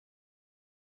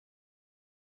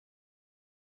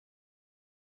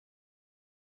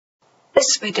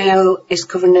This video is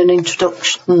covering an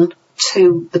introduction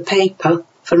to the paper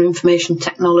for Information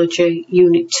Technology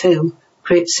Unit 2,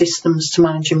 Create Systems to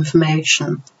Manage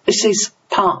Information. This is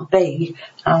Part B,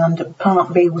 and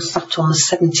Part B was sat on the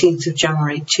 17th of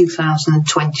January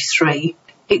 2023.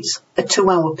 It's a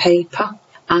 2-hour paper,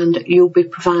 and you'll be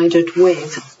provided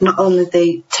with not only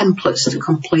the templates to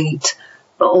complete,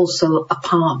 but also a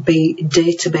Part B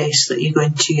database that you're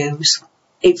going to use.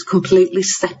 It's completely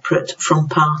separate from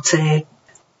Part A.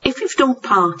 If you've done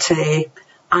Part A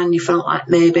and you felt like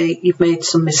maybe you've made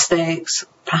some mistakes,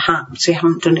 perhaps you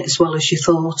haven't done it as well as you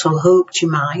thought or hoped you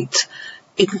might,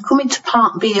 you can come into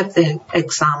Part B of the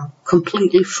exam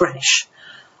completely fresh,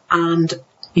 and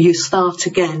you start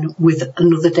again with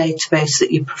another database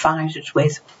that you're provided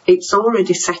with. It's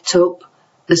already set up,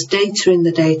 there's data in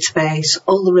the database,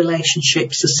 all the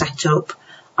relationships are set up,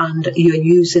 and you're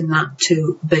using that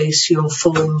to base your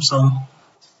forms on.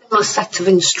 Similar set of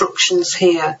instructions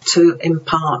here to in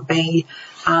Part B,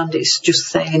 and it's just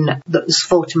saying that there's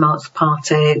 40 marks for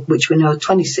Part A, which we know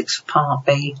 26 for Part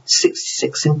B,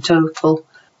 66 in total.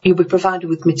 You'll be provided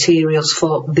with materials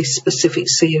for this specific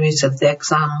series of the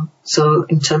exam, so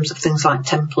in terms of things like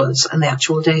templates and the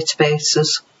actual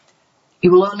databases.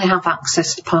 You will only have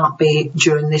access to Part B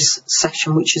during this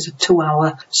session, which is a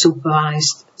 2-hour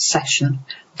supervised session.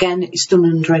 Again, it's done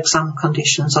under exam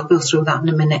conditions. I'll go through that in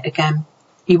a minute again.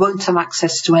 You won't have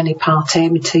access to any Part A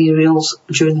materials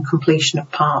during the completion of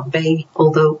Part B,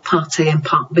 although Part A and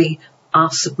Part B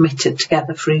are submitted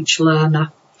together for each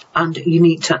learner, and you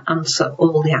need to answer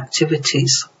all the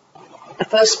activities. The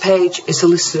first page is a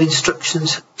list of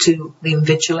instructions to the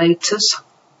invigilators.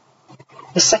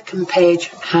 The second page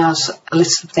has a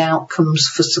list of the outcomes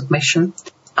for submission,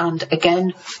 and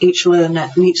again each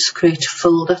learner needs to create a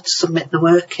folder to submit the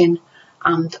work in,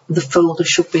 and the folder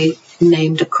should be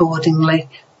named accordingly,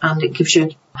 and it gives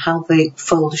you how the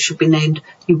folder should be named.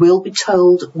 You will be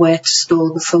told where to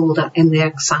store the folder in the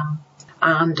exam,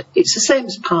 and it's the same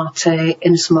as Part A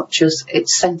in as much as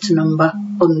it's centre number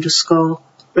underscore,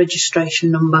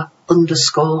 registration number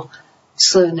underscore,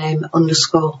 surname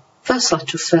underscore, first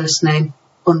letter of first name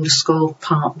underscore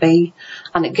Part B,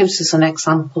 and it gives us an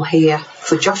example here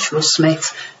for Joshua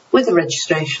Smith with a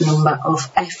registration number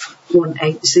of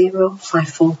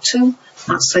F180542,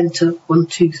 that's centre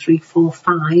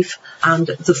 12345, and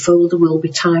the folder will be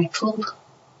titled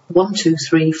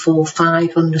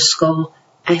 12345 underscore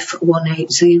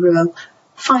F180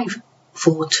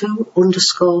 542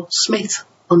 underscore Smith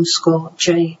underscore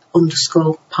J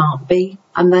underscore Part B,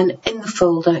 and then in the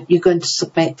folder you're going to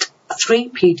submit 3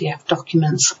 PDF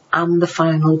documents and the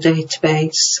final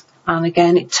database. And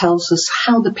again, it tells us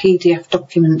how the PDF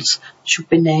documents should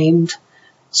be named.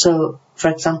 So, for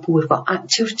example, we've got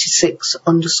activity 6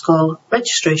 underscore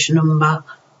registration number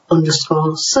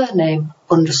underscore surname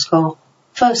underscore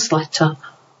first letter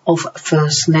of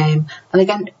first name. And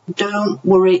again, don't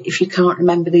worry if you can't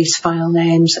remember these file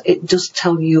names. It does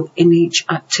tell you in each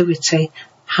activity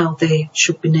how they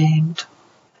should be named.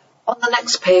 On the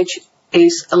next page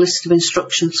is a list of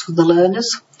instructions for the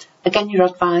learners. Again, you're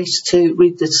advised to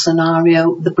read the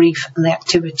scenario, the brief and the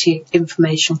activity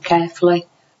information carefully.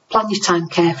 Plan your time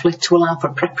carefully to allow for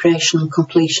preparation and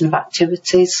completion of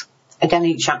activities. Again,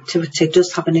 each activity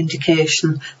does have an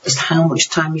indication as to how much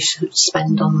time you should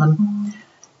spend on them.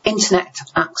 Internet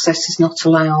access is not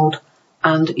allowed,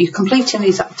 and you're completing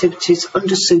these activities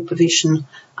under supervision,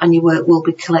 and your work will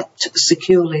be kept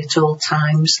securely at all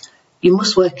times. You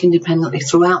must work independently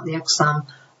throughout the exam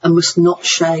and must not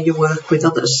share your work with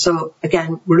others. So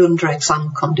again, we're under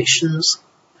exam conditions.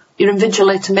 Your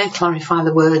invigilator may clarify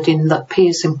the wording that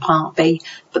appears in Part B,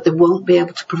 but they won't be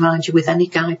able to provide you with any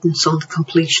guidance on the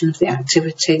completion of the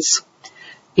activities.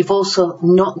 You've also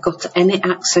not got any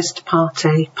access to Part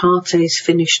A. Part A is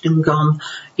finished and gone.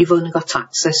 You've only got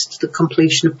access to the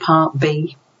completion of Part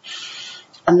B.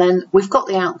 And then we've got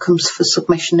the outcomes for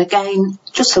submission. Again,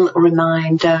 just a little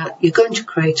reminder, you're going to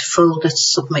create a folder to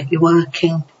submit your work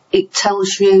in. It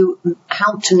tells you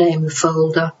how to name the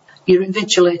folder. Your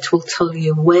invigilator will tell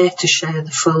you where to share the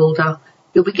folder.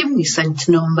 You'll be given your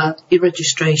centre number, your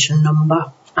registration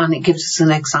number, and it gives us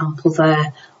an example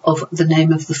there of the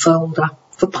name of the folder.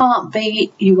 For Part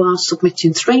B, you are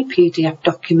submitting 3 PDF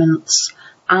documents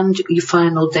and your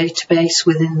final database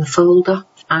within the folder,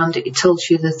 and it tells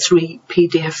you the 3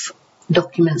 PDF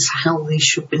documents, how these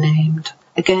should be named.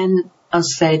 Again,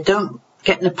 as I say, don't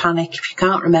get in a panic if you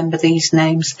can't remember these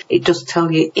names. It does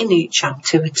tell you in each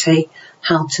activity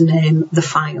how to name the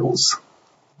files.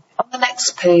 On the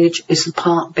next page is the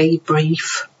Part B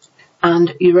brief,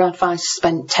 and you're advised to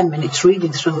spend 10 minutes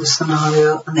reading through the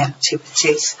scenario and the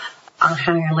activities, I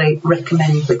highly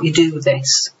recommend that you do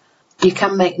this. You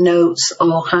can make notes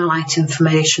or highlight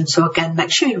information, so again,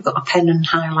 make sure you've got a pen and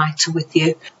highlighter with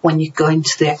you when you go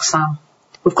into the exam.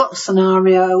 We've got a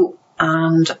scenario,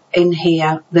 and in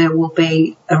here there will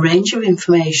be a range of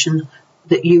information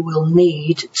that you will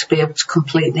need to be able to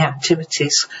complete the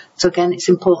activities. So again, it's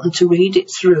important to read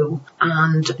it through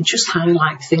and just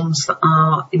highlight things that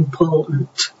are important.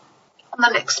 On the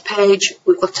next page,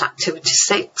 we've got activity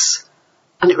 6,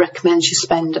 and it recommends you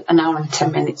spend an hour and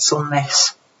 10 minutes on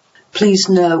this. Please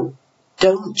note,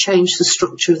 don't change the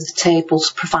structure of the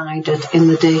tables provided in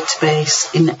the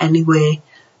database in any way.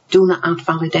 Do not add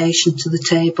validation to the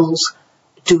tables.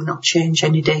 Do not change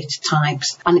any data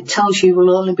types. And it tells you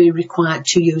will only be required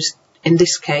to use, in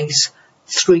this case,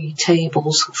 3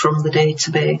 tables from the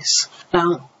database.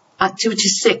 Now, activity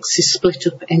 6 is split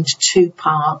up into 2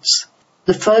 parts.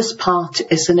 The first part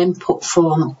is an input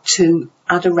form to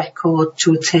add a record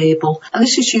to a table, and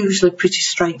this is usually pretty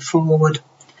straightforward.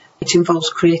 It involves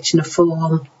creating a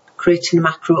form, creating a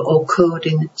macro, or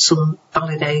coding some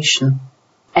validation.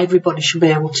 Everybody should be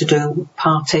able to do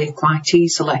part A quite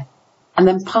easily. And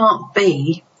then part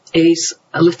B is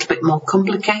a little bit more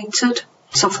complicated.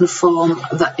 It's often a form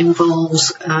that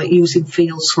involves using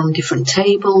fields from different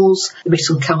tables, there'll be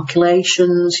some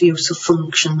calculations, use of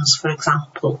functions, for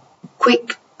example.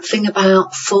 Quick thing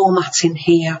about formatting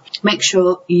here, make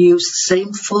sure you use the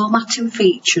same formatting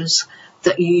features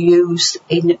that you used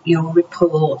in your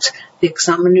report. The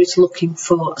examiner is looking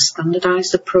for a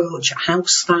standardised approach,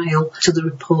 house style, to the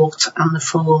report and the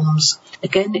forms.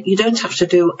 Again, you don't have to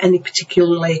do any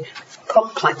particularly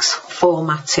complex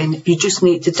formatting. You just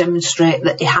need to demonstrate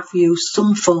that you have used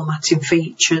some formatting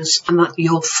features and that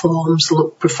your forms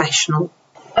look professional.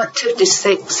 Activity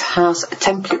 6 has a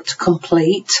template to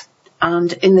complete.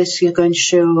 And in this, you're going to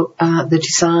show the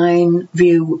design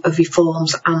view of your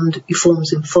forms and your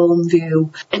forms in form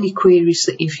view, any queries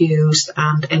that you've used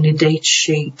and any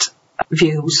datasheet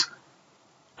views,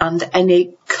 and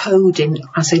any coding,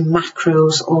 as in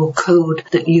macros or code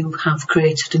that you have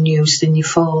created and used in your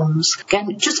forms.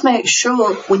 Again, just make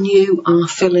sure when you are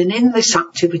filling in this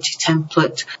activity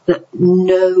template that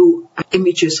no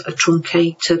images are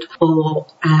truncated or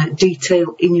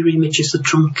detail in your images are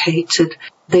truncated.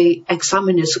 The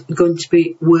examiners are going to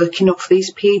be working off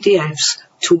these PDFs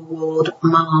to award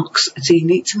marks, so you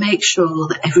need to make sure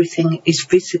that everything is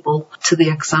visible to the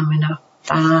examiner.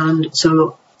 And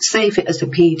so save it as a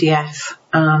PDF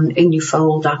in your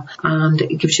folder, and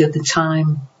it gives you the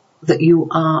time that you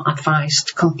are advised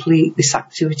to complete this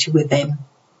activity within.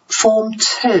 Form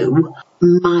 2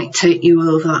 might take you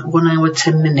over that 1 hour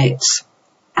 10 minutes.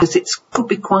 Because it could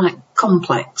be quite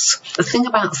complex. The thing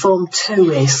about Form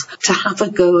 2 is to have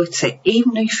a go at it.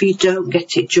 Even if you don't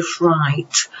get it just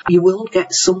right, you will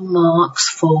get some marks,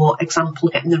 for example,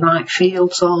 getting the right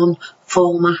fields on,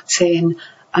 formatting,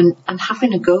 and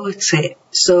having a go at it.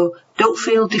 So don't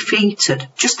feel defeated,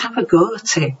 just have a go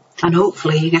at it, and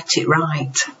hopefully you get it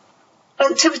right.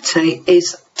 Activity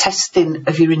is testing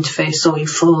of your interface or your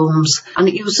forms, and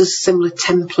it uses a similar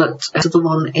template to the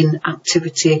one in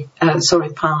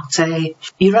part A.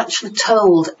 You're actually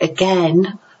told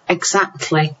again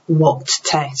exactly what to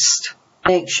test.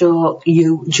 Make sure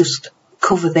you just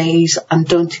cover these and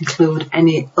don't include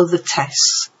any other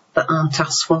tests that aren't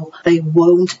asked for. They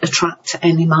won't attract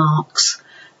any marks.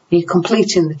 You're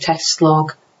completing the test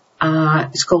log.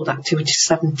 It's called Activity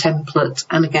 7 template,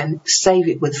 and again, save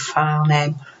it with file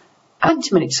name.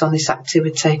 20 minutes on this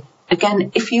activity.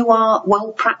 Again, if you are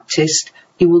well practiced,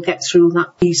 you will get through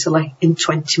that easily in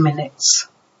 20 minutes.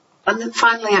 And then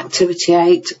finally, Activity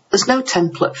 8, there's no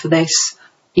template for this.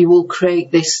 You will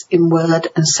create this in Word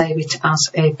and save it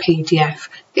as a PDF.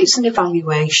 It's an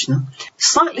evaluation.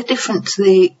 Slightly different to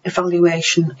the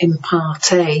evaluation in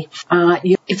Part A.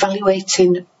 You're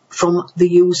evaluating from the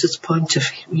user's point of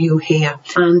view here,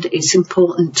 and it's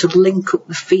important to link up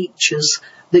the features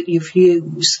that you've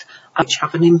used which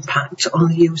have an impact on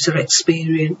the user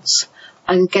experience.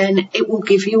 And again, it will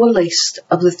give you a list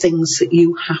of the things that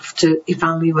you have to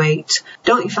evaluate.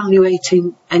 Don't evaluate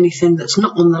anything that's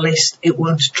not on the list, it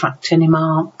won't attract any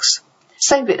marks.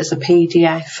 Save it as a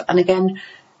PDF, and again,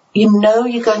 you know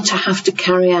you're going to have to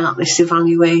carry out this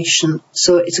evaluation,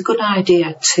 so it's a good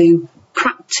idea to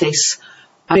practice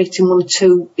creating 1 or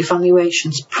 2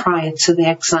 evaluations prior to the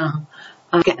exam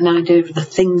and get an idea of the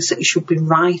things that you should be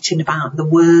writing about, the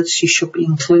words you should be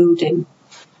including.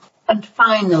 And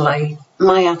finally,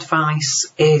 my advice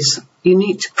is you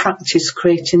need to practice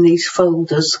creating these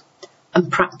folders and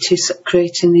practice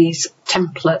creating these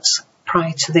templates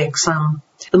prior to the exam.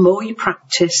 The more you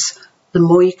practice, the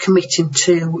more you're committing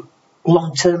to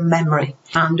long-term memory,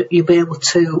 and you'll be able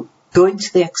to go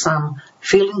into the exam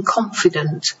feeling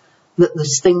confident that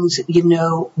there's things that you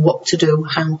know what to do,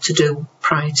 how to do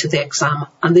prior to the exam,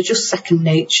 and they're just second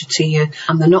nature to you,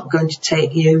 and they're not going to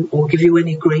take you or give you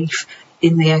any grief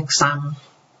in the exam.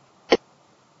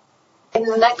 In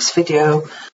the next video,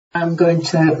 I'm going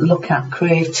to look at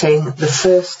creating the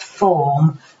first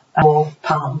form for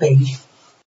Part B.